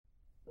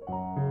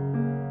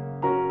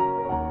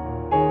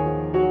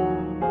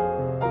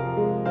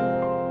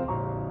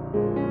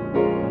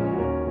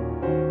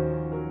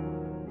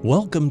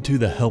Welcome to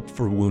the Help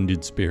for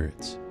Wounded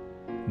Spirits.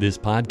 This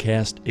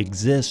podcast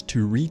exists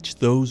to reach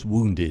those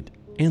wounded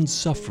and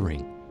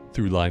suffering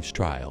through life's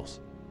trials.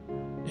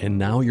 And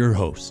now your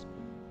hosts,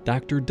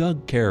 Dr.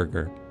 Doug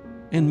Carriger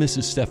and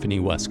Mrs. Stephanie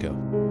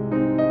Wesco.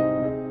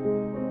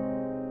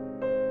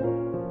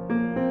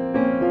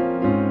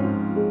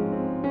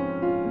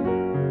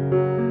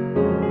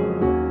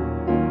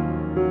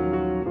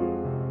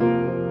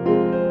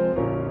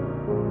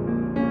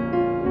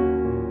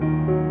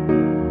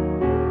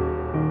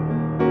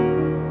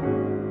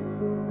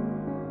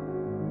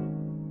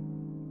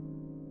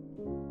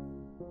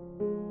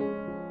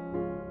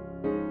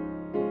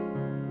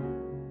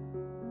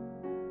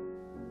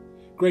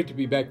 Great to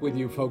be back with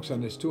you folks on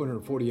this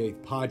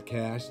 248th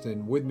podcast,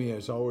 and with me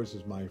as always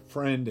is my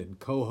friend and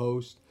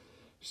co-host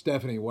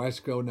Stephanie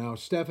Wesco. Now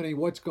Stephanie,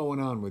 what's going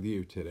on with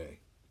you today?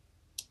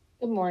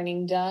 Good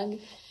morning, Doug.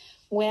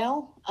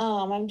 Well,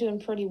 I'm doing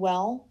pretty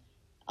well.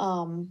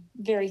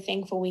 Very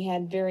thankful we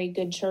had very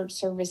good church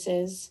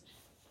services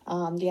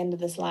the end of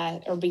this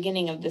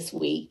beginning of this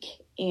week,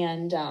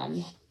 and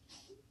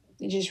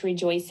just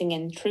rejoicing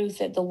in truth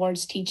that the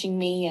Lord's teaching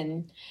me,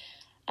 and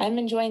I'm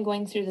enjoying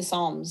going through the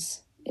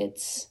Psalms.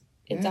 It's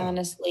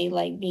honestly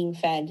like being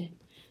fed.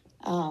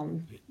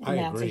 And I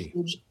that's agree.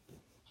 A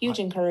huge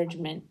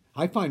encouragement.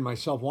 I find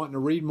myself wanting to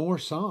read more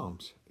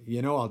Psalms.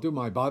 You know, I'll do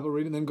my Bible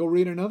reading, then go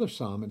read another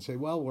Psalm and say,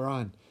 well, we're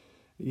on,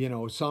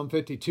 Psalm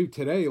 52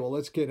 today. Well,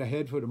 let's get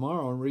ahead for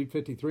tomorrow and read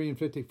 53 and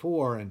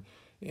 54.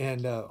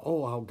 And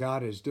how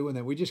God is doing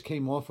that. We just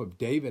came off of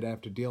David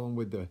after dealing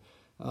with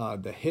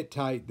the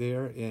Hittite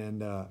there,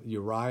 and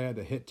Uriah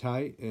the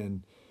Hittite,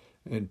 and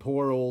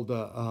poor old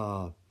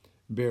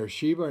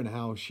Bathsheba, and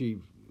how she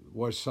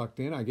was sucked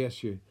in. I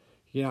guess you're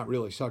not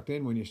really sucked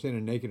in when you're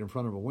standing naked in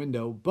front of a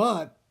window,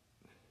 but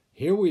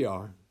here we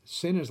are.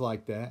 Sin is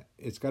like that.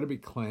 It's got to be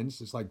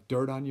cleansed. It's like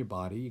dirt on your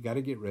body. You got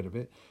to get rid of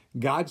it.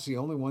 God's the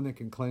only one that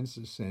can cleanse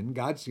the sin.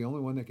 God's the only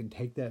one that can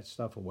take that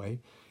stuff away.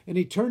 And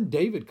he turned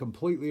David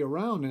completely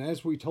around. And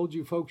as we told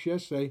you folks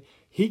yesterday,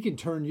 he can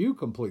turn you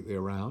completely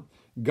around.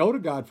 Go to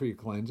God for your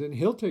cleansing.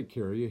 He'll take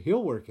care of you.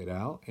 He'll work it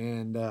out.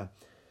 And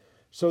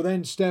so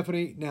then,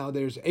 Stephanie, now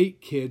there's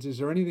 8 kids. Is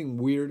there anything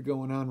weird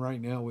going on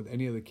right now with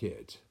any of the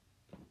kids?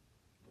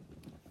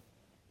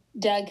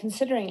 Doug,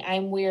 considering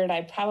I'm weird,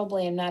 I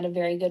probably am not a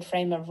very good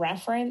frame of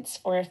reference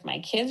for if my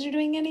kids are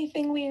doing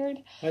anything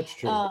weird. That's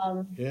true.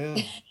 Yeah.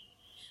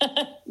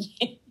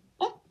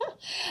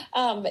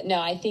 But no,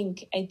 I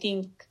think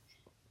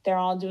they're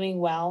all doing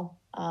well.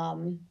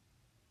 Got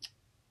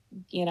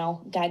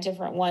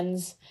different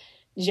ones.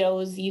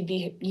 Joe's, you'd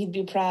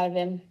be proud of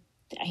him.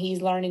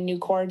 He's learning new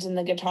chords in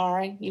the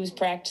guitar. He was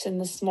practicing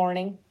this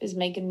morning. Is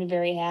making me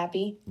very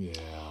happy. Yeah.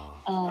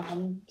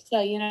 So,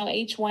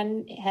 each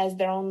one has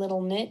their own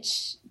little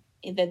niche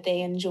that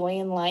they enjoy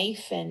in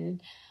life,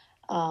 and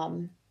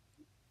I'm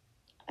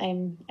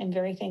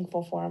very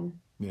thankful for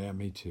them. Yeah,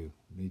 me too.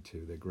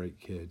 They're great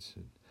kids.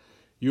 And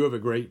you have a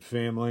great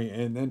family.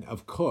 And then,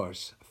 of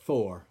course,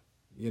 Thor,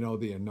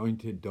 the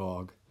anointed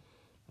dog.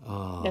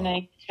 The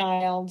night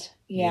child.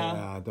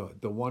 Yeah. Yeah,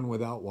 the one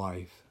without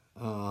wife.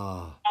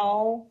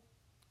 Oh,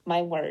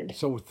 my word.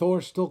 So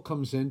Thor still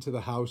comes into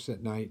the house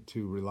at night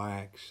to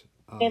relax.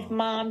 If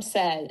mom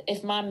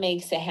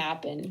makes it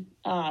happen,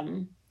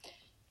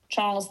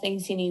 Charles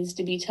thinks he needs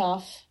to be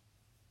tough.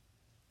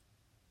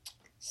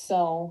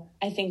 So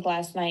I think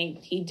last night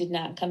he did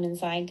not come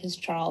inside because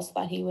Charles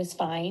thought he was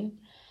fine.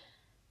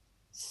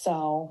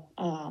 So,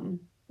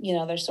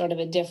 there's sort of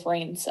a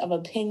difference of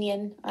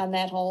opinion on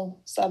that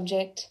whole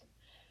subject.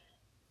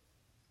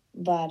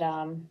 But,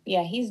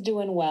 he's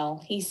doing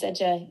well. He's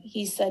such a,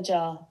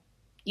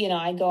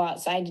 I go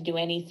outside to do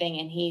anything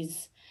and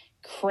he's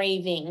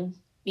craving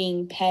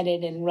being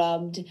petted and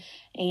rubbed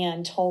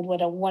and told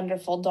what a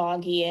wonderful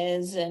dog he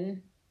is.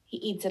 And he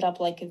eats it up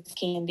like it's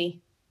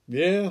candy.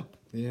 Yeah.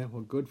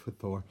 Well, good for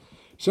Thor.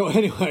 So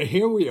anyway,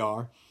 here we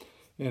are.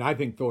 And I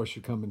think Thor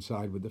should come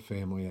inside with the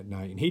family at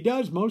night. And he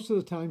does most of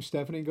the time.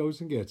 Stephanie goes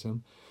and gets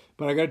him.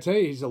 But I got to tell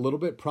you, he's a little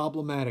bit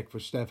problematic for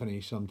Stephanie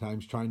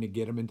sometimes, trying to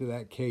get him into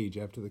that cage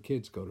after the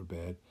kids go to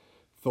bed.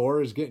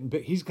 Thor is getting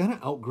big. He's going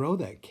to outgrow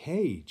that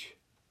cage.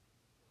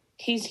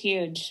 He's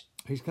huge.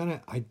 He's going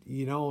to,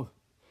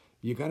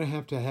 you're going to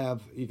have to.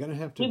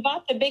 We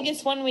bought the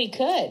biggest one we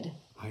could.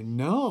 I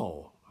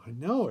know.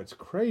 It's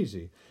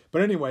crazy.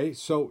 But anyway,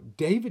 so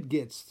David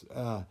gets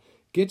to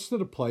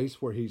the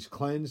place where he's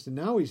cleansed, and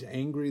now he's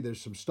angry.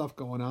 There's some stuff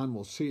going on.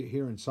 We'll see it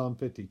here in Psalm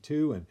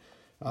 52, and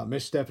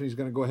Miss Stephanie's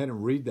going to go ahead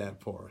and read that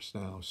for us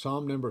now.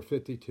 Psalm number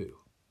 52.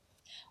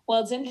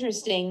 Well, it's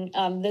interesting.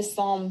 This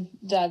psalm,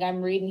 Doug,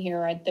 I'm reading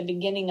here at the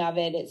beginning of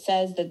it. It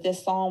says that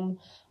this psalm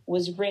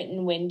was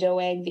written when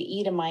Doeg the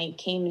Edomite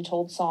came and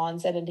told Saul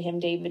and said unto him,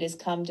 David is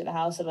come to the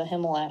house of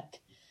Ahimelech.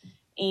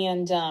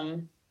 And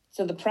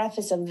so the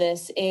preface of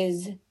this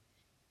is,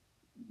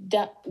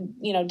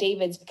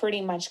 David's pretty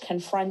much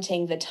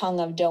confronting the tongue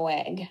of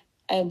Doeg,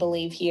 I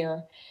believe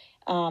here,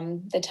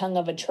 the tongue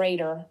of a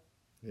traitor.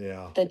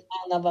 Yeah. The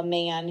tongue of a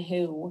man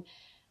who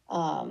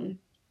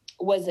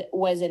was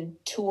a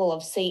tool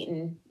of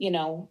Satan,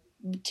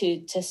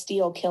 to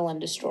steal, kill,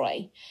 and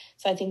destroy.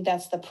 So I think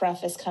that's the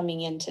preface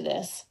coming into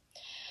this.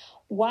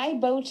 Why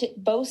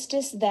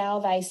boastest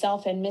thou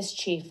thyself in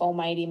mischief, O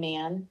mighty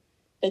man?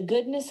 The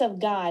goodness of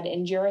God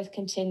endureth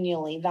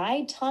continually.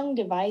 Thy tongue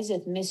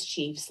deviseth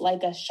mischiefs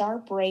like a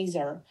sharp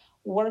razor,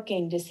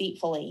 working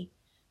deceitfully.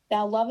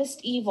 Thou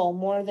lovest evil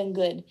more than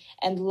good,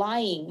 and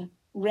lying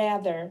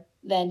rather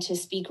than to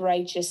speak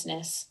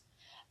righteousness.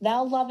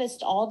 Thou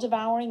lovest all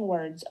devouring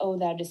words, O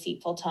thou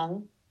deceitful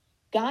tongue.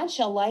 God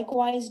shall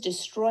likewise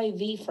destroy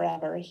thee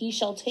forever. He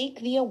shall take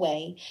thee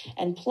away,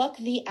 and pluck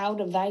thee out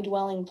of thy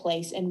dwelling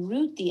place, and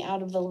root thee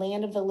out of the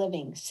land of the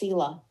living.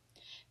 Selah.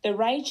 The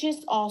righteous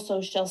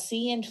also shall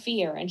see and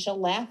fear, and shall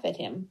laugh at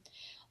him.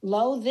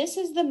 Lo, this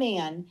is the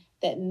man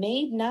that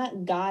made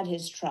not God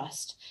his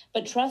trust,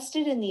 but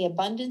trusted in the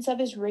abundance of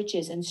his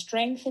riches, and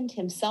strengthened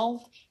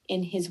himself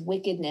in his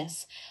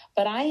wickedness.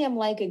 But I am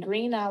like a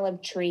green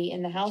olive tree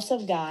in the house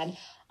of God.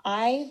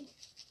 I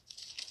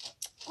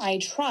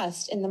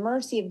trust in the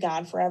mercy of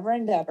God forever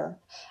and ever.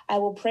 I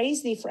will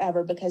praise thee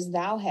forever because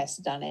thou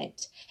hast done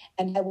it,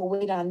 and I will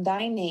wait on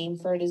thy name,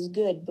 for it is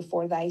good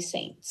before thy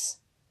saints.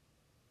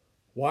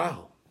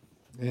 Wow.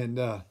 And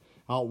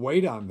I'll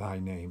wait on thy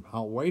name.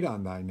 I'll wait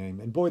on thy name.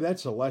 And boy,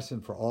 that's a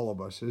lesson for all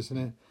of us, isn't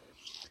it?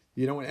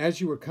 You know,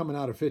 as you were coming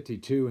out of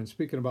 52 and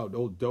speaking about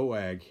old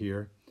Doeg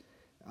here,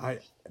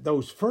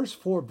 those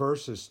first 4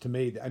 verses to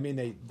me, I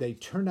mean, they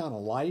turn on a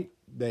light.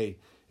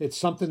 It's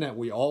something that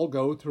we all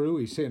go through.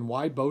 He's saying,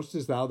 why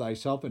boastest thou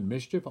thyself in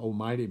mischief, O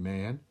mighty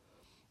man?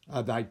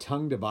 Thy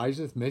tongue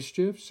deviseth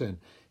mischiefs. And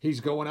he's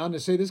going on to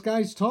say, this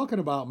guy's talking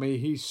about me.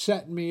 He's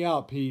setting me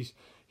up.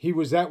 He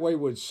was that way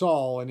with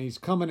Saul, and he's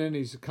coming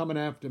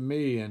after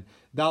me. And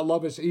thou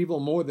lovest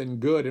evil more than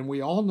good. And we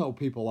all know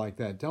people like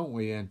that, don't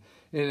we? And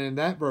in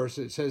that verse,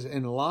 it says,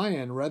 in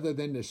lying rather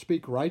than to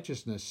speak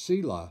righteousness,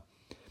 Selah.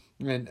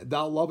 And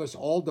thou lovest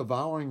all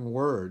devouring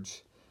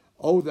words,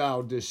 O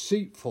thou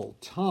deceitful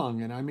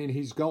tongue. And I mean,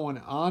 he's going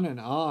on,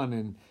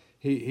 and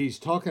he's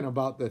talking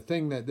about the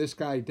thing that this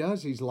guy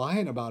does. He's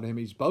lying about him.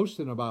 He's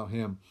boasting about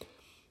him.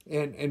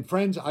 And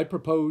friends, I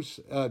propose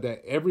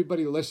that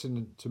everybody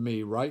listening to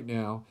me right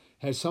now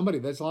has somebody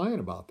that's lying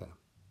about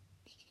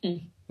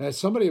them. Has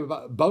somebody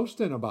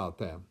boasting about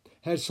them.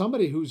 Has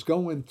somebody who's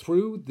going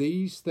through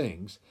these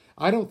things.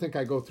 I don't think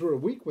I go through a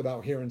week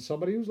without hearing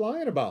somebody who's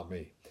lying about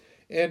me.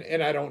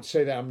 And I don't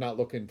say that I'm not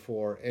looking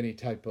for any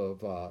type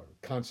of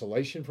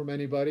consolation from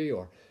anybody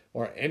or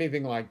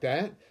anything like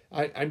that.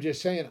 I'm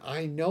just saying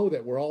I know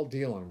that we're all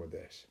dealing with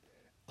this.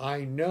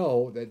 I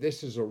know that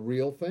this is a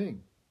real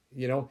thing.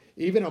 You know,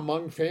 even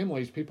among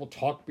families, people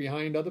talk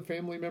behind other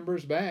family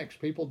members' backs.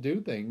 People do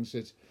things.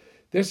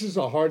 This is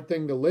a hard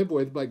thing to live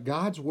with, but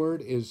God's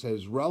word is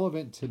as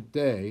relevant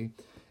today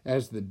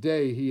as the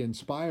day he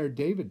inspired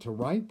David to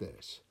write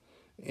this.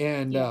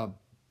 And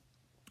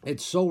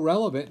it's so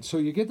relevant. So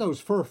you get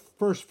those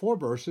first 4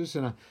 verses.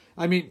 And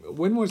I mean,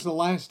 when was the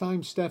last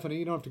time, Stephanie,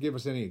 you don't have to give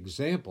us any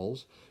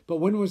examples,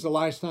 but when was the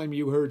last time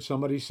you heard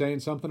somebody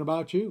saying something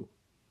about you?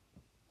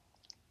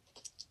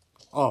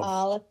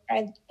 Oh,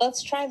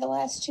 let's try the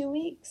last 2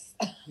 weeks.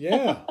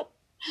 Yeah.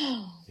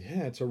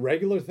 Yeah, it's a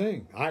regular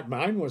thing.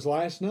 Mine was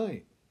last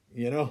night,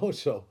 you know.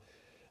 So,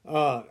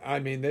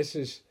 I mean, this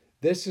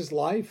is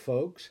life,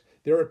 folks.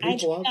 There are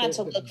people out there. I try not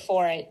to look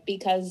for it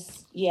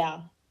because,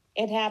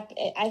 it happened.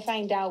 I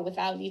find out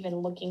without even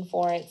looking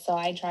for it. So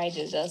I try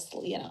to just,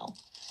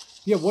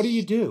 Yeah, what do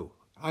you do?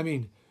 I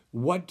mean,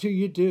 what do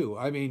you do?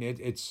 I mean,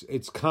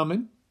 it's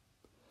coming.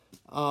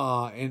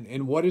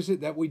 And what is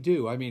it that we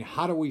do? I mean,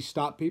 how do we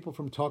stop people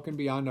from talking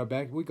behind our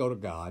back? We go to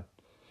God.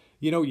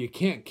 You know, you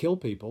can't kill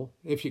people.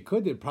 If you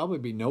could, there'd probably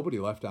be nobody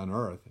left on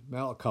earth.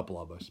 Well, a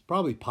couple of us,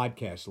 probably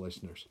podcast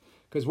listeners,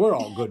 because we're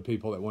all good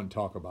people that wouldn't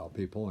talk about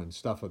people and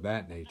stuff of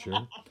that nature.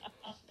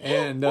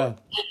 And,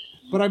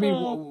 but I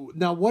mean,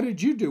 now what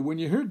did you do when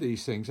you heard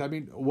these things? I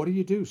mean, what do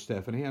you do,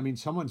 Stephanie? I mean,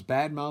 someone's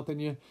bad-mouthing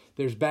you.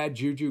 There's bad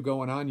juju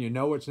going on. You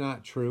know it's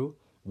not true.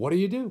 What do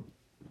you do?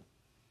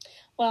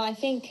 Well, I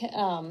think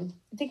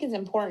it's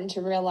important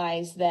to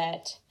realize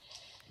that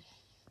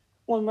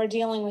when we're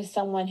dealing with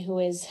someone who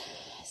is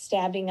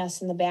stabbing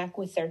us in the back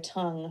with their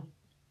tongue,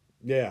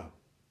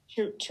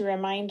 to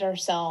remind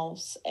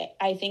ourselves,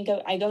 I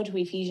go to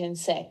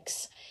Ephesians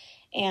 6,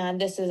 and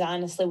this is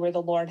honestly where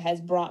the Lord has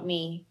brought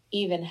me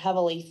even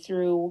heavily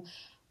through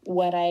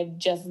what I've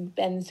just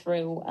been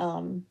through.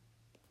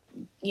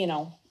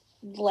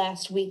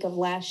 Last week of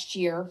last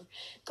year,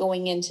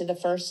 going into the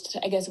first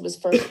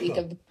week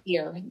of the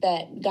year,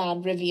 that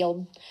God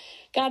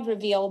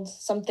revealed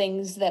some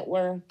things that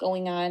were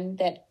going on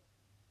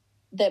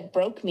that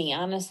broke me.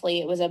 Honestly,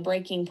 it was a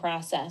breaking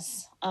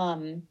process.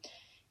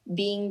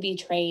 Being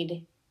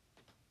betrayed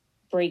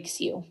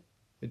breaks you.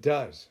 It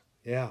does.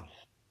 Yeah.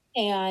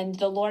 And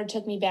the Lord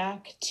took me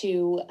back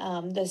to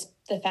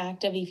the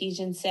fact of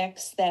Ephesians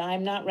 6, that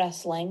I'm not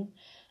wrestling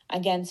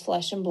against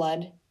flesh and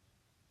blood.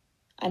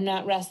 I'm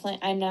not wrestling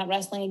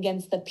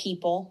against the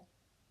people.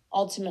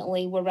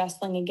 ultimately we're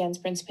wrestling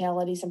against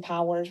principalities and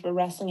powers. We're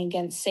wrestling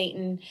against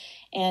Satan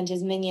and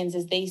his minions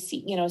as they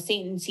see,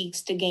 Satan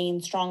seeks to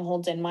gain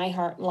strongholds in my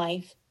heart and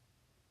life.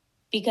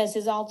 Because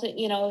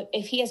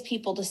if he has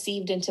people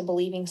deceived into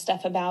believing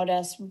stuff about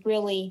us,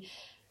 really,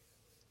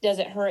 does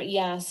it hurt?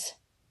 Yes.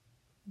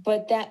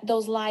 But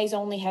those lies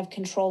only have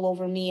control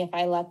over me if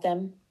I let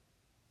them.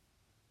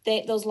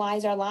 Those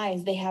lies are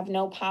lies. They have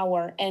no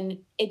power. And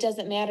it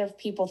doesn't matter if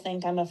people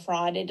think I'm a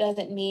fraud. It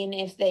doesn't mean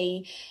if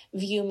they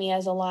view me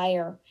as a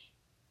liar.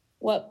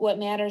 What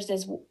matters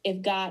is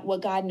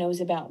what God knows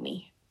about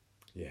me.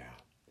 Yeah.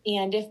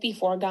 And if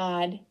before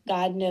God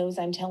knows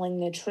I'm telling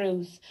the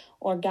truth,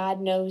 or God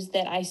knows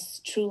that I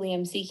truly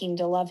am seeking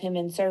to love him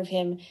and serve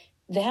him,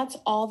 that's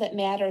all that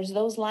matters.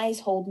 Those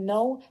lies hold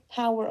no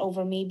power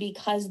over me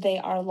because they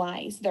are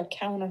lies. They're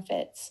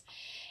counterfeits.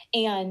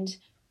 And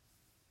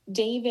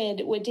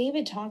what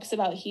David talks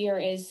about here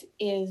is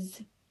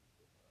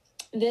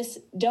this.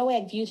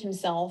 Doeg viewed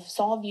himself,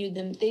 Saul viewed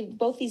them,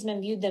 both these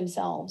men viewed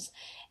themselves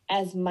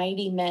as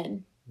mighty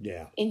men.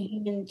 Yeah. In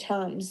human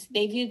terms,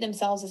 they viewed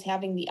themselves as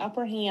having the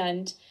upper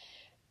hand.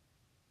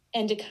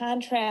 And to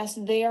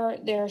contrast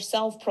their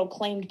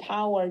self-proclaimed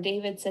power,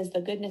 David says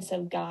the goodness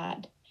of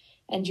God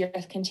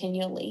endureth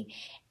continually.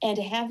 And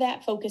to have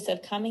that focus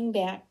of coming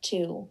back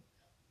to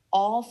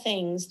all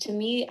things, to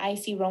me, I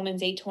see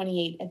Romans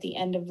 8:28 at the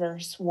end of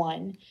verse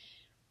 1.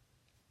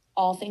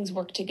 All things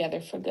work together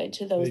for good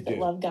to those that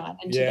love God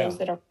and to those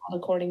that are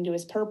called according to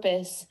his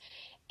purpose.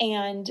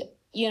 And,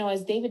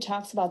 as David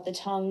talks about the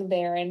tongue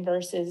there in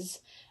verses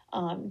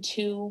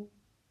 2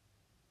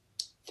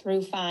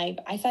 through 5,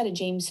 I thought of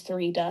James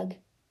 3, Doug,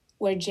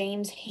 where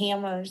James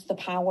hammers the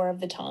power of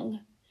the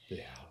tongue.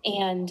 Yeah.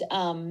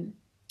 And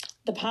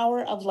the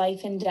power of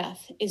life and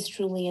death is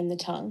truly in the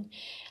tongue.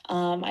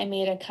 I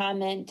made a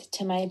comment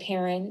to my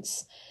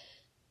parents,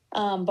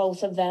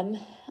 both of them,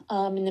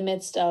 in the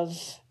midst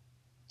of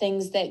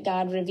things that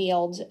God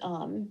revealed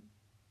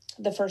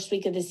the first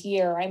week of this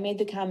year. I made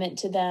the comment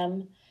to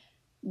them,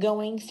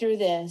 going through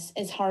this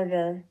is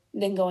harder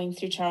than going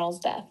through Charles'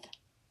 death.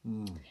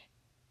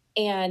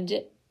 And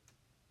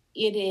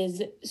it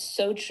is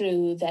so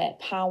true that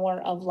power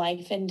of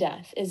life and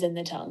death is in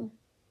the tongue.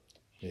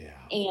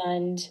 Yeah.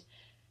 And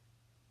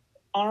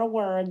our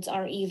words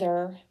are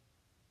either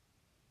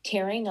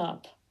tearing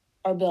up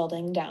or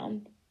building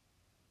down.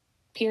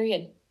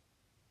 Period.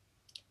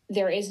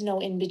 There is no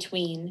in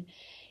between.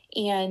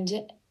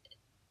 And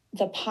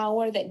the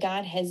power that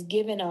God has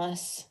given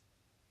us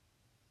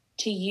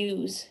to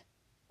use,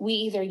 we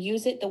either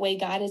use it the way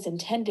God has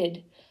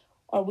intended,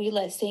 or we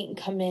let Satan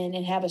come in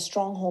and have a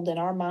stronghold in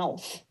our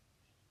mouth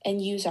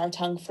and use our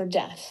tongue for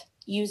death,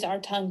 use our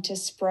tongue to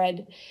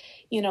spread.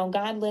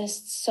 God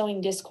lists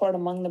sowing discord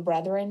among the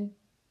brethren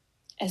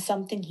as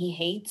something he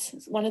hates.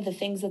 It's one of the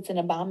things that's an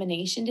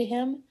abomination to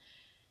him.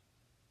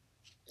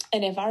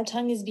 And if our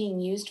tongue is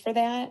being used for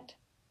that,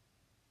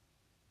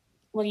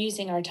 we're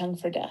using our tongue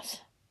for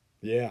death.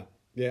 Yeah.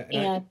 Yeah.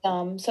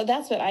 And so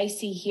that's what I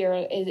see here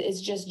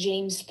is just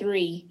James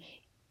 3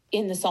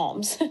 in the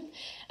Psalms,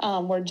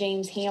 where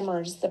James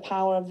hammers the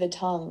power of the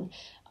tongue.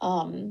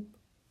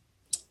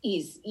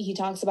 He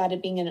talks about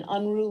it being an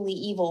unruly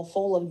evil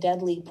full of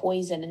deadly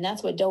poison, and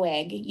that's what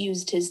Doeg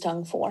used his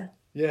tongue for.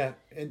 Yeah,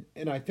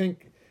 and I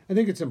think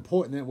it's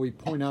important that we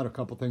point out a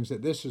couple things,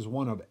 that this is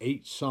one of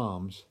 8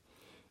 Psalms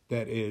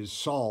that is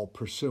Saul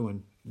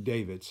pursuing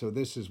David. So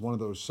this is one of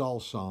those Saul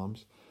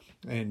Psalms,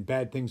 and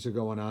bad things are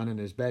going on, and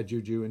there's bad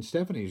juju. And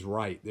Stephanie's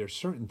right. There's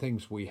certain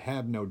things we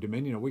have no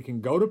dominion over. We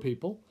can go to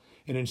people,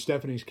 and in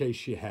Stephanie's case,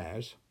 she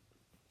has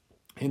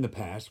in the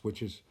past,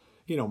 which is,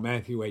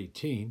 Matthew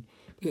 18.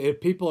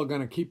 If people are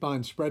going to keep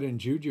on spreading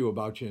juju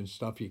about you and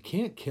stuff, you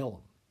can't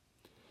kill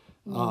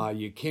them.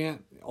 You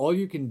can't. All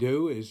you can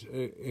do is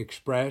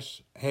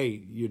express,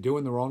 hey, you're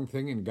doing the wrong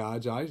thing in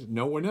God's eyes.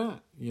 No, we're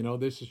not.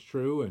 This is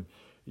true, and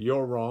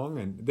you're wrong,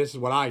 and this is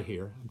what I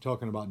hear. I'm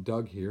talking about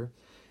Doug here.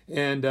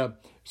 And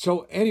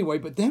so anyway,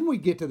 but then we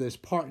get to this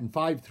part in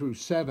 5 through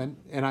 7,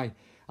 and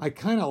I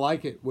kind of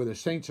like it where the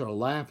saints are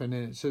laughing,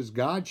 and it says,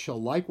 God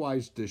shall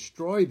likewise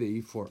destroy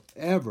thee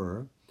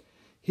forever.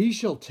 He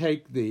shall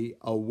take thee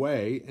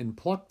away and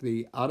pluck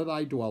thee out of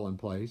thy dwelling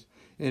place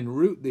and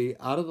root thee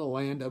out of the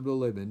land of the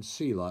living,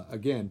 Selah.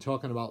 Again,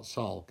 talking about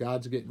Saul.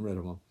 God's getting rid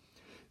of him.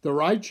 The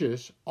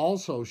righteous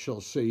also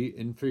shall see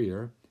and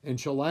fear and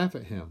shall laugh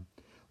at him.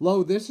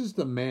 Lo, this is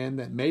the man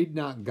that made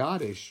not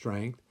God his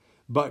strength,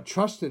 but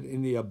trusted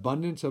in the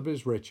abundance of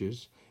his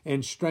riches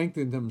and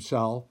strengthened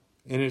himself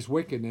in his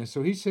wickedness.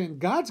 So he's saying,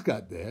 God's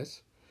got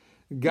this.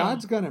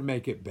 God's going to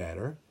make it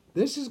better.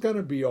 This is going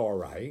to be all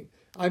right.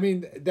 I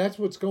mean, that's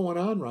what's going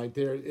on right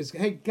there is,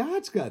 hey,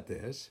 God's got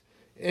this.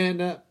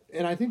 And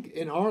I think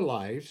in our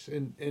lives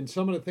and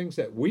some of the things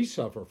that we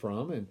suffer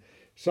from and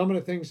some of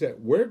the things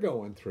that we're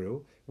going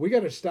through, we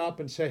got to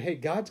stop and say, hey,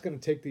 God's going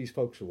to take these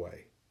folks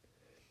away.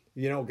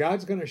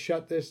 God's going to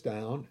shut this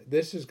down.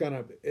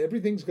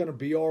 Everything's going to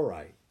be all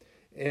right.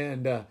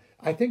 And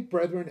I think,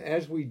 brethren,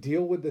 as we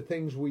deal with the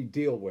things we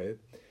deal with,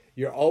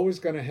 you're always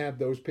going to have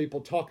those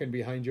people talking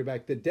behind your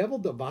back. The devil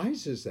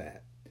devises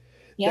that.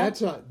 Yeah.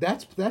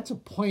 That's a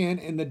plan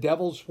in the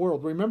devil's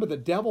world. Remember, the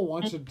devil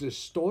wants to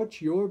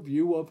distort your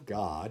view of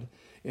God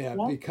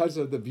because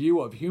of the view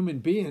of human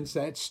beings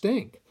that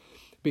stink,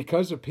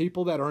 because of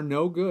people that are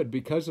no good,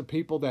 because of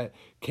people that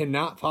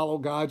cannot follow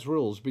God's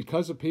rules,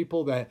 because of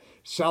people that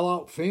sell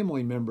out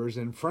family members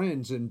and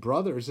friends and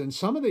brothers. And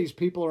some of these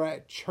people are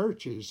at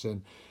churches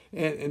and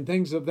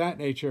things of that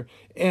nature.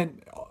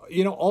 And,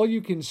 all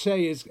you can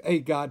say is, hey,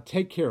 God,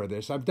 take care of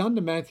this. I've done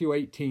the Matthew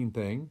 18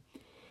 thing.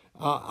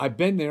 I've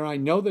been there. I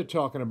know they're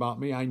talking about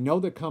me. I know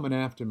they're coming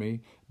after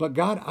me. But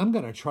God, I'm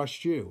going to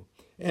trust you.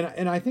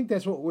 And I think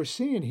that's what we're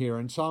seeing here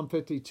in Psalm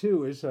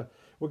 52 is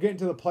we're getting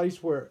to the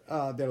place where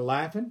they're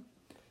laughing.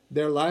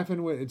 They're laughing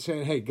and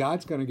saying, hey,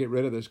 God's going to get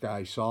rid of this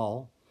guy,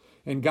 Saul.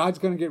 And God's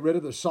going to get rid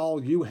of the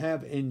Saul you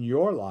have in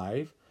your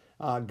life.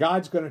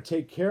 God's going to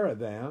take care of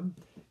them.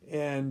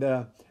 And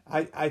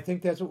I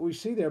think that's what we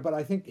see there. But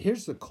I think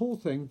here's the cool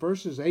thing.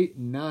 Verses 8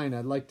 and 9,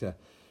 I'd like to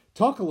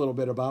talk a little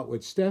bit about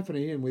with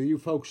Stephanie and with you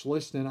folks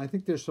listening. I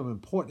think there's some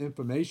important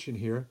information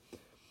here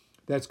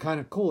that's kind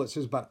of cool. It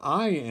says, but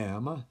I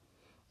am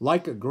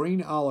like a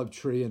green olive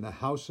tree in the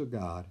house of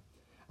God.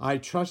 I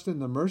trust in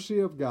the mercy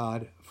of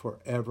God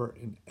forever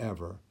and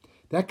ever.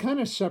 That kind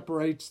of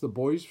separates the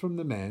boys from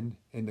the men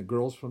and the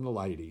girls from the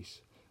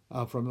ladies.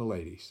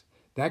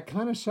 That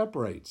kind of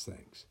separates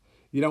things.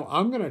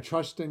 I'm going to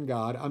trust in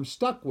God. I'm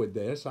stuck with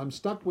this. I'm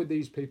stuck with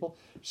these people.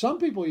 Some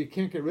people you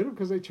can't get rid of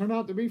because they turn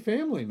out to be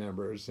family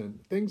members and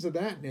things of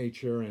that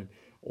nature,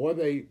 or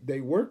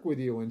they work with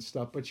you and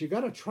stuff. But you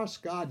got to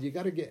trust God. You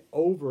got to get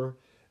over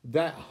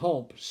that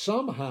hump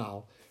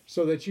somehow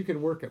so that you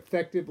can work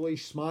effectively,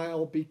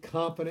 smile, be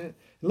confident.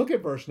 Look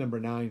at verse number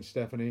 9,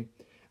 Stephanie.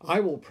 I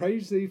will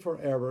praise thee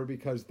forever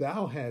because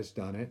thou hast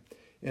done it,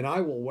 and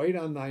I will wait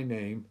on thy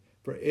name,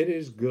 for it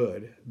is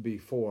good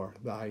before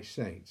thy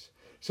saints.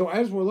 So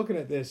as we're looking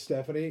at this,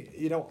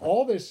 Stephanie,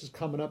 all this is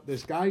coming up.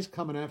 This guy's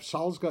coming up.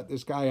 Saul's got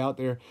this guy out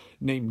there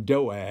named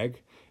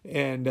Doeg,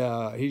 and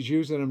he's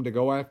using him to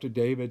go after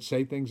David,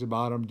 say things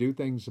about him, do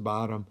things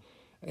about him.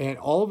 And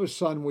all of a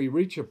sudden we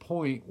reach a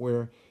point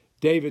where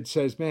David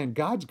says, man,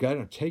 God's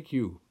going to take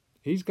you.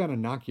 He's going to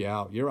knock you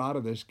out. You're out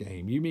of this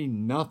game. You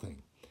mean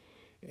nothing.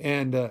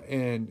 And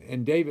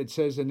David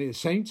says, and the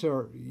saints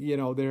are,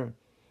 they're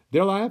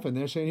laughing.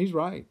 They're saying he's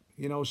right.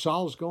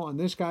 Saul's going,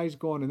 this guy's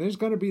going, and there's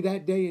going to be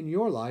that day in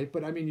your life.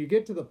 But you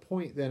get to the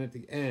point then at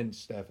the end,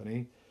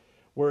 Stephanie,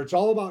 where it's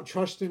all about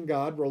trusting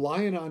God,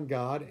 relying on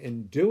God,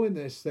 and doing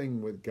this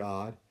thing with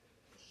God.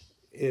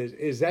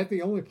 Is that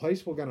the only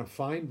place we're going to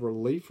find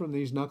relief from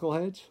these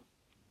knuckleheads?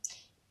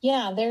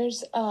 Yeah,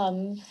 there's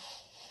an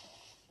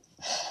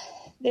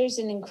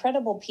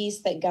incredible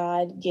peace that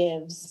God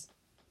gives.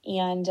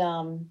 And,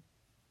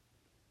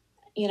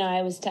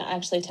 I was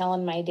actually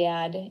telling my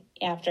dad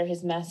after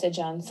his message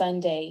on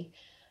Sunday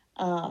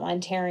on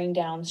tearing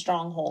down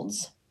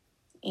strongholds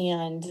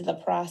and the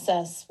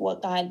process,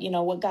 what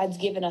God's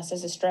given us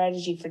as a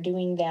strategy for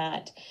doing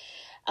that.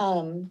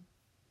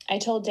 I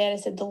told Dad, I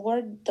said, the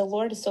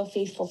Lord is so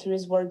faithful through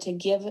his word to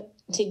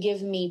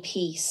give me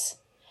peace.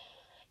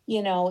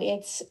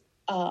 It's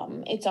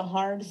a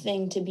hard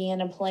thing to be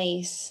in a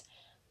place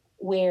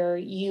where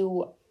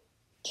you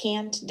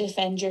can't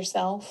defend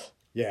yourself.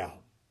 Yeah.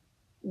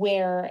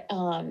 Where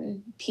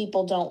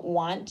people don't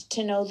want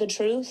to know the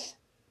truth.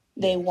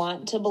 They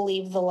want to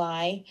believe the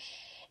lie.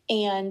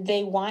 And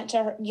they want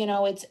to,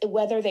 it's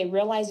whether they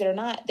realize it or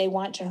not, they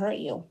want to hurt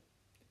you.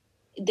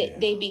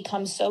 They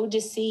become so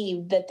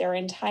deceived that their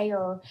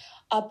entire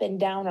up and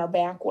down are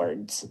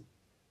backwards.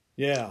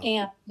 Yeah.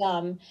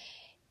 And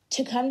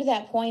to come to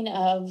that point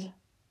of,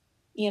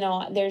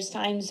 there's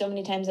so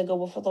many times I go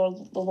before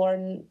the Lord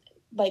and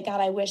like,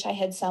 God, I wish I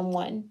had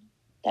someone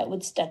that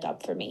would stick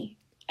up for me.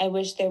 I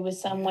wish there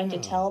was someone to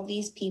tell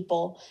these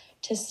people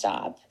to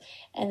stop.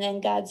 And then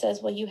God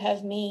says, well, you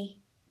have me.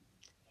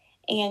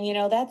 And,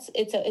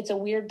 it's a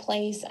weird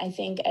place, I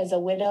think, as a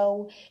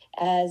widow,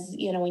 as,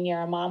 when you're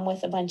a mom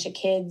with a bunch of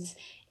kids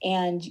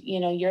and,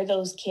 you're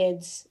those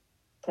kids'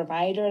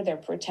 provider, their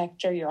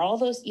protector, you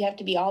have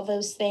to be all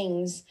those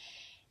things.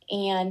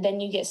 And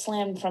then you get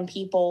slammed from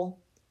people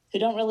who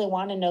don't really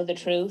want to know the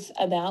truth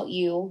about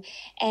you.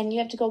 And you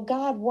have to go,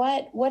 God,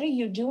 what are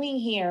you doing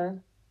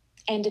here?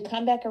 And to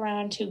come back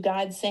around to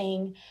God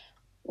saying,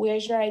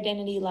 where's your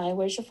identity lie?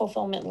 Where's your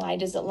fulfillment lie?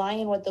 Does it lie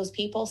in what those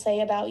people say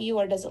about you,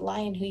 or does it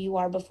lie in who you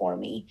are before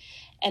me?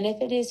 And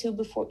if it is who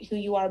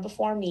you are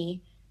before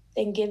me,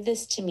 then give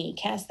this to me.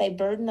 Cast thy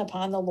burden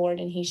upon the Lord,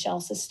 and he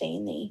shall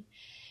sustain thee.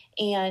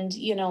 And,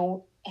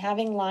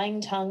 having lying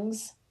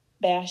tongues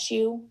bash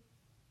you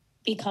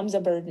becomes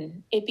a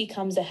burden. It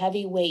becomes a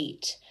heavy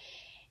weight.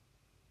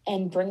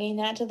 And bringing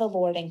that to the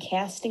Lord and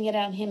casting it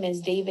on him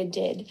as David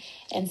did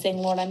and saying,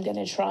 Lord, I'm going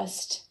to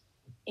trust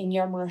in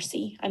your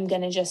mercy. I'm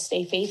going to just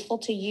stay faithful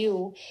to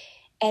you.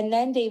 And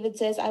then David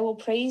says, I will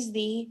praise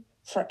thee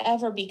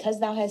forever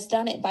because thou hast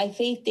done it. By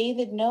faith,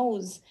 David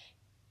knows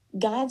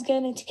God's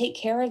going to take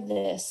care of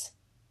this.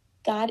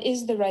 God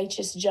is the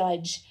righteous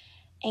judge.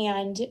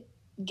 And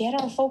get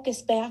our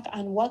focus back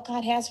on what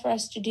God has for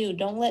us to do.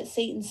 Don't let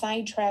Satan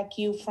sidetrack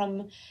you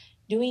from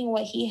doing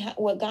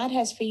what God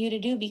has for you to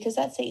do, because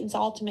that's Satan's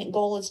ultimate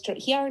goal.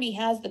 He already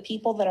has the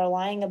people that are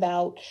lying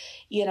about,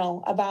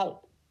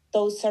 about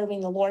those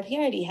serving the Lord. He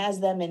already has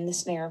them in the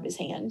snare of his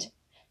hand.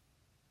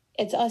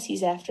 It's us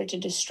he's after to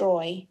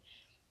destroy.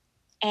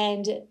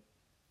 And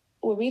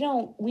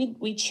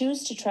we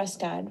choose to trust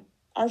God.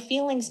 Our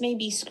feelings may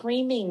be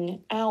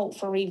screaming out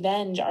for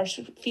revenge. Our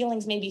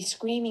feelings may be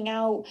screaming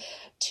out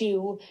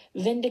to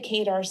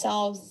vindicate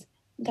ourselves.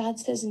 God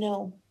says,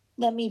 no,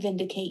 let me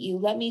vindicate you.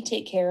 Let me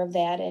take care of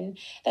that. And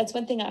that's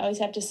one thing I always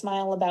have to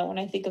smile about when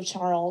I think of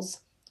Charles,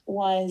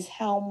 was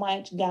how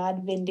much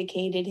God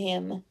vindicated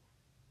him.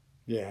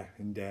 Yeah,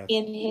 in death.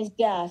 In his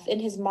death, in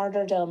his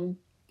martyrdom.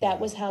 That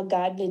was how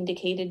God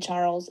vindicated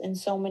Charles in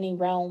so many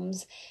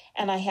realms.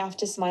 And I have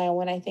to smile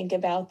when I think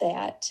about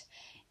that.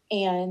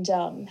 And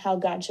how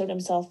God showed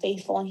himself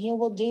faithful. And he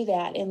will do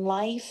that in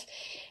life.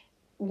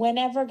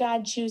 Whenever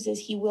God chooses,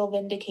 he will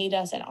vindicate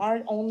us. And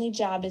our only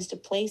job is to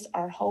place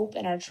our hope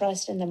and our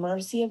trust in the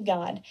mercy of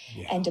God,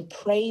 and to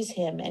praise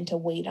him and to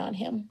wait on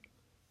him.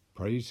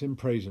 Praise him,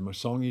 praise him. A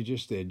song you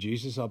just did,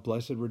 Jesus, our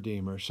blessed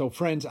Redeemer. So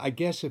friends, I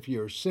guess if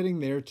you're sitting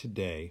there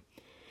today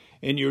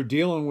and you're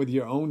dealing with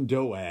your own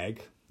doag,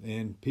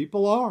 and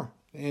people are,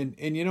 and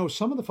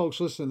some of the folks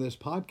listening to this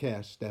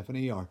podcast,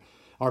 Stephanie,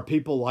 are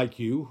people like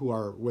you who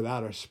are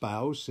without a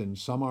spouse, and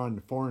some are on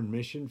the foreign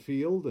mission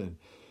field, and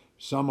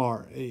some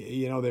are,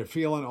 they're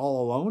feeling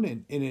all alone.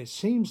 And it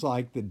seems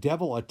like the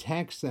devil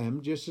attacks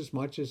them just as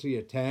much as he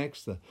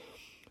attacks the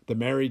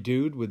married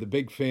dude with the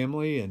big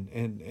family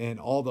and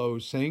all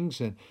those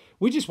things. And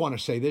we just want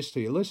to say this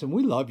to you. Listen,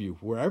 we love you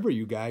wherever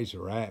you guys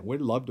are at.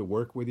 We'd love to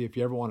work with you. If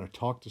you ever want to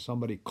talk to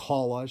somebody,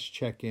 call us,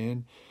 check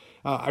in.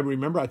 I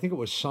remember, I think it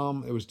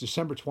was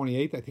December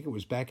 28th. I think it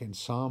was back in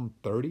Psalm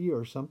 30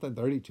 or something,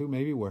 32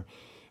 maybe, where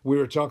we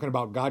were talking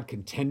about God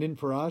contending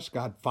for us,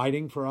 God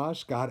fighting for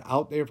us, God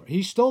out there.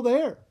 He's still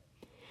there.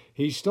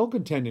 He's still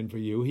contending for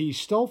you. He's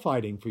still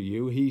fighting for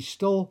you. He's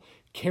still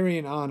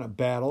carrying on a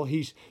battle.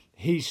 He's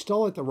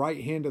still at the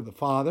right hand of the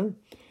Father,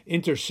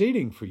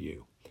 interceding for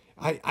you.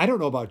 I don't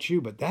know about you,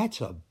 but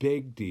that's a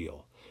big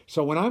deal.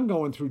 So when I'm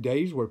going through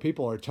days where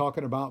people are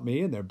talking about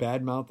me and they're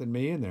bad-mouthing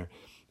me and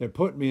they're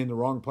putting me in the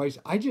wrong place,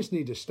 I just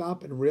need to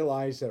stop and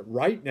realize that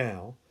right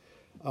now,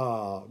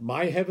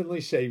 my heavenly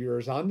Savior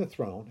is on the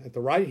throne at the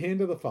right hand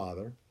of the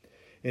Father,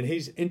 and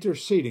he's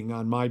interceding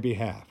on my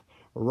behalf.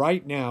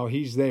 Right now,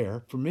 he's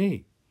there for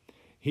me.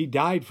 He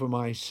died for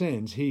my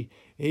sins.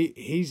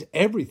 He's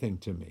everything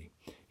to me.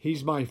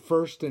 He's my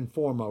first and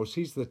foremost.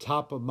 He's the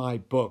top of my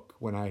book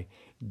when I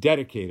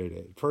dedicated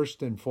it.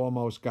 First and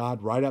foremost,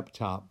 God, right up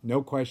top,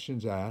 no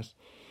questions asked.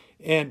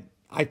 And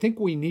I think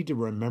we need to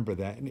remember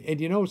that.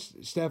 And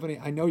Stephanie,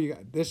 I know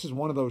this is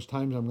one of those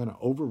times I'm going to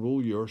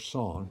overrule your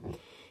song,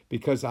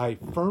 because I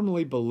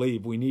firmly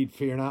believe we need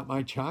Fear Not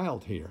My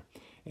Child here.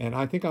 And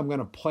I think I'm going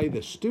to play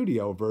the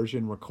studio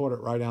version, record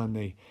it right on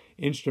the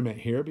instrument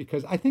here,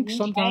 because I think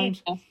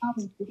sometimes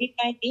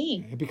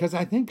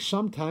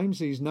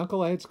these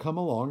knuckleheads come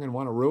along and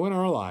want to ruin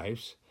our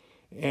lives,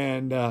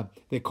 and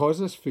they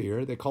cause us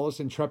fear. They call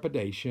us in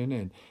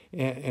trepidation,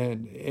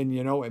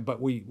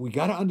 but we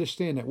got to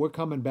understand that we're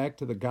coming back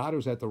to the God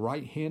who's at the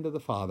right hand of the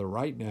Father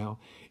right now,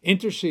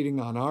 interceding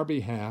on our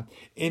behalf.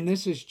 And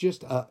this is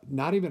just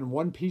not even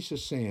one piece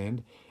of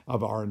sand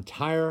of our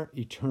entire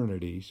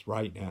eternities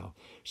right now.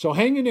 So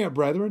hang in there,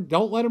 brethren.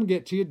 Don't let them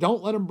get to you.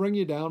 Don't let them bring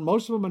you down.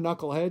 Most of them are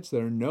knuckleheads.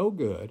 They're no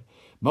good.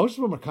 Most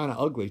of them are kind of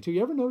ugly, too.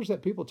 You ever notice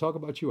that people talk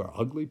about you are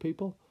ugly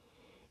people?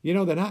 They're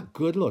not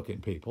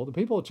good-looking people. The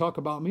people who talk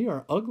about me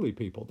are ugly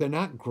people. They're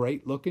not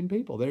great-looking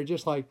people. They're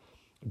just like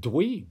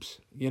dweebs,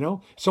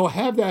 So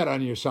have that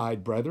on your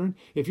side, brethren.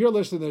 If you're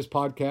listening to this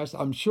podcast,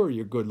 I'm sure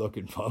you're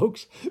good-looking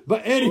folks.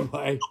 But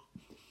anyway,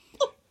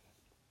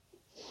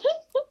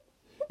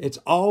 it's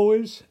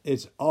always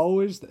the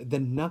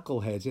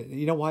knuckleheads.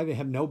 You know why? They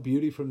have no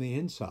beauty from the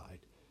inside.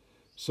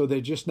 So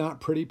they're just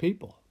not pretty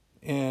people.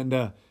 And,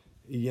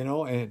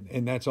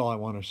 and that's all I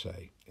want to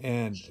say.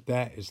 And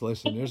that is,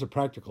 listen, there's a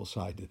practical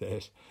side to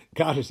this.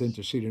 God is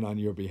interceding on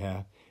your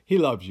behalf. He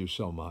loves you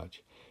so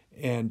much.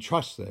 And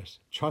trust this.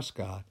 Trust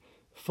God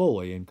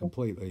fully and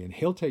completely. And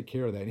he'll take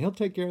care of that. And he'll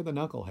take care of the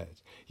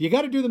knuckleheads. You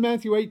got to do the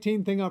Matthew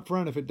 18 thing up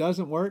front. If it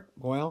doesn't work,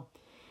 well,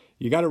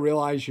 you got to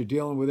realize you're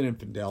dealing with an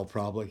infidel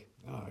probably.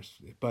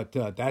 But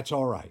that's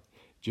all right.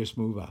 Just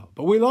move out.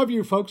 But we love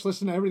you, folks.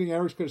 Listen to everything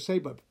Eric's going to say.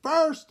 But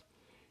first,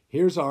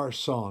 here's our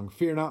song,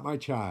 Fear Not My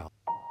Child.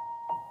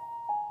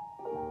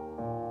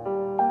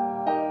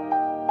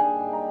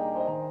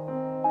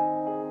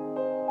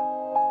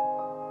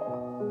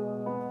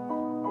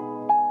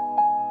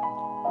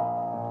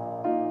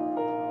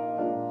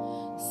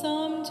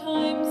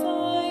 Sometimes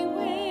I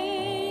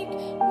wake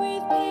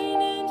with pain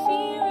and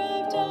fear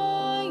of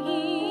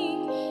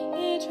dying.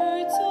 It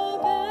hurts so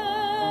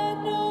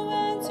bad, no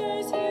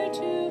answers here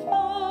to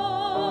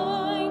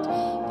find.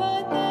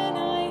 But then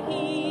I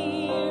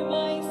hear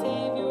my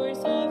Savior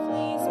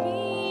softly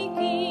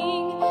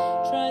speaking.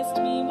 Trust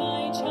me,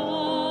 my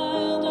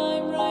child,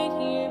 I'm right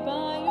here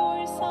by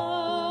your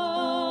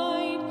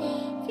side.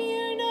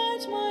 Fear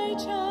not, my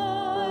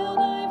child.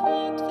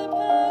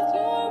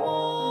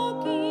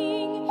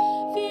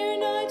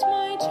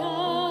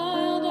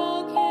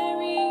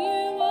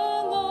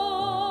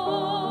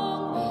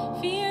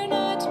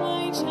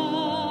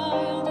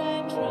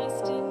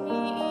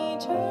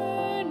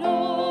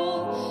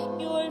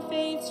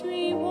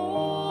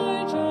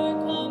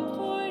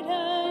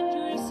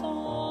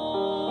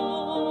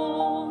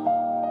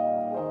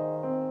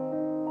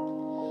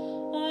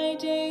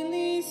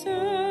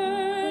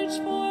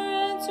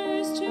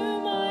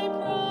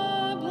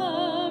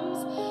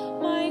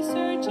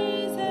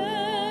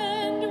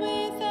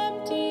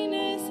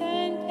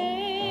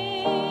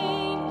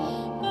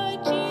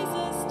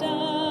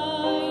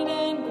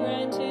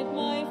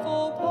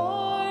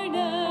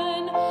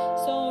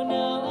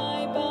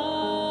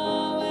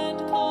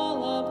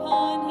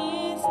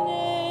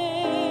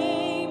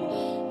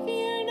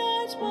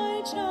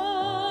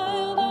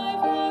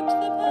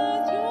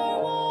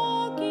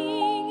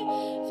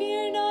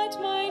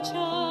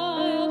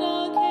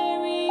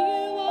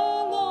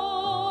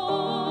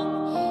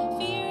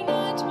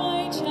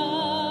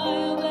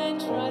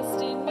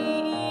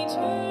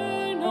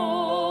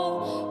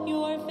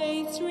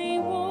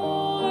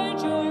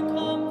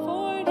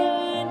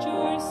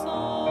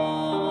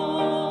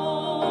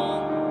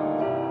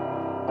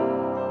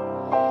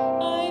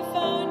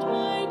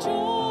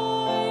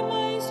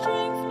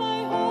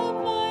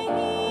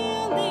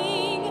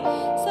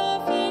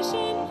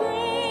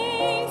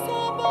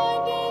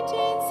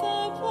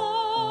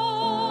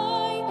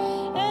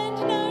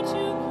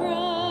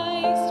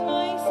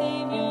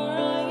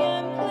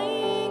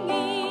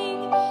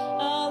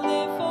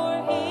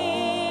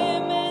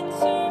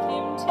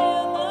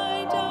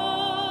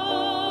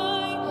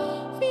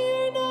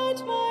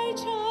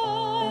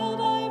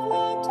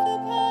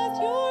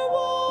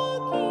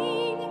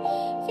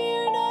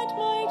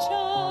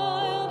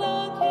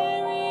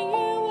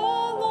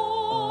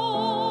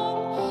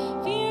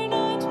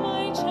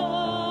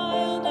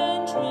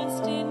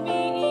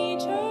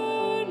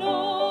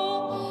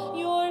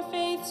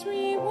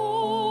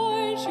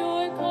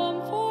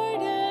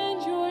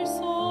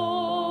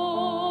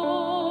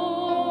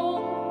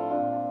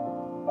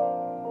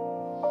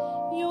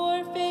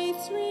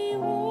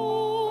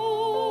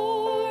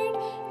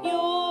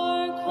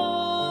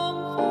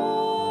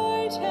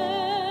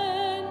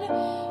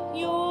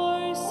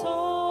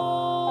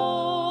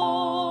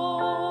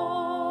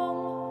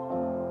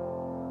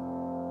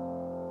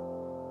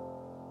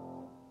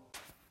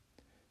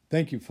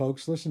 Thank you,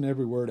 folks. Listen to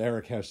every word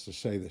Eric has to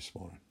say this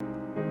morning.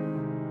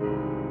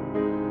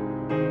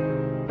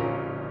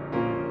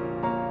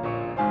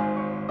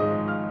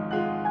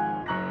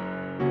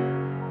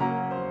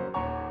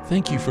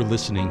 Thank you for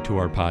listening to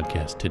our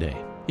podcast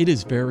today. It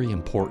is very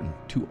important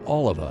to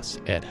all of us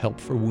at Help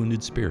for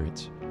Wounded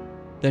Spirits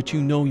that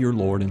you know your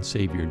Lord and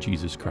Savior,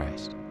 Jesus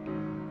Christ.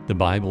 The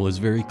Bible is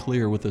very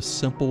clear with a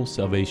simple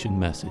salvation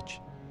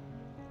message.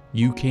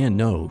 You can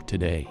know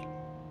today.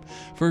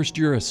 First,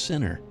 you're a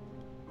sinner,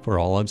 for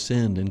all have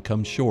sinned and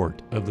come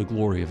short of the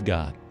glory of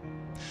God.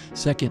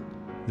 Second,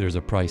 there's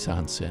a price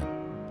on sin,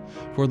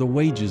 for the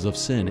wages of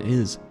sin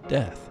is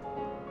death.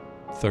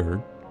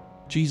 Third,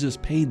 Jesus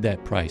paid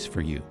that price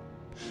for you.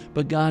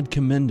 But God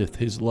commendeth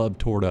his love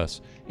toward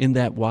us, in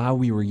that while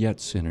we were yet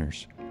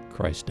sinners,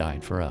 Christ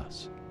died for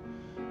us.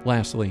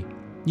 Lastly,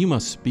 you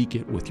must speak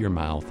it with your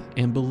mouth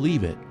and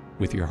believe it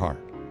with your heart,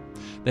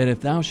 that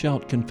if thou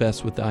shalt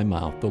confess with thy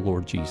mouth the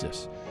Lord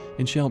Jesus,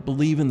 and shalt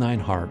believe in thine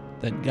heart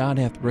that God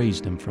hath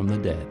raised him from the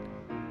dead,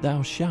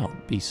 thou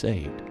shalt be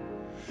saved.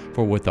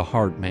 For with the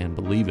heart man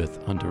believeth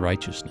unto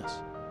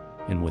righteousness,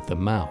 and with the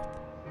mouth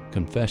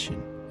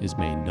confession is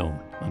made known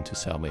unto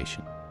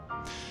salvation.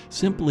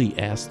 Simply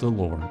ask the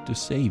Lord to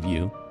save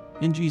you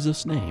in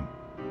Jesus' name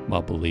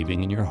while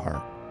believing in your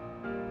heart,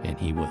 and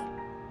he will.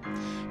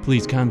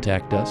 Please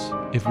contact us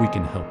if we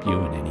can help you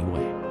in any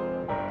way.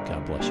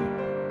 God bless you.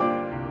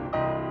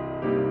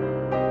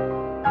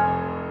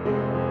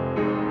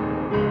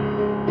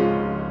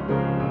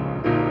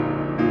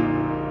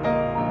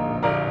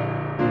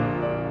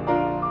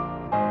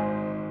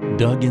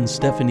 Doug and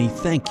Stephanie,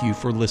 thank you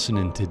for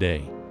listening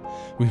today.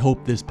 We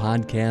hope this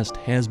podcast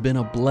has been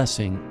a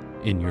blessing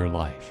in your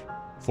life.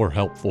 For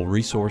helpful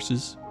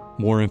resources,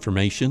 more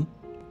information,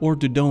 or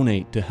to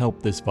donate to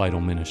help this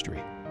vital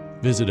ministry,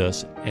 visit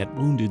us at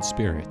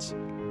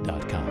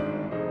woundedspirits.com.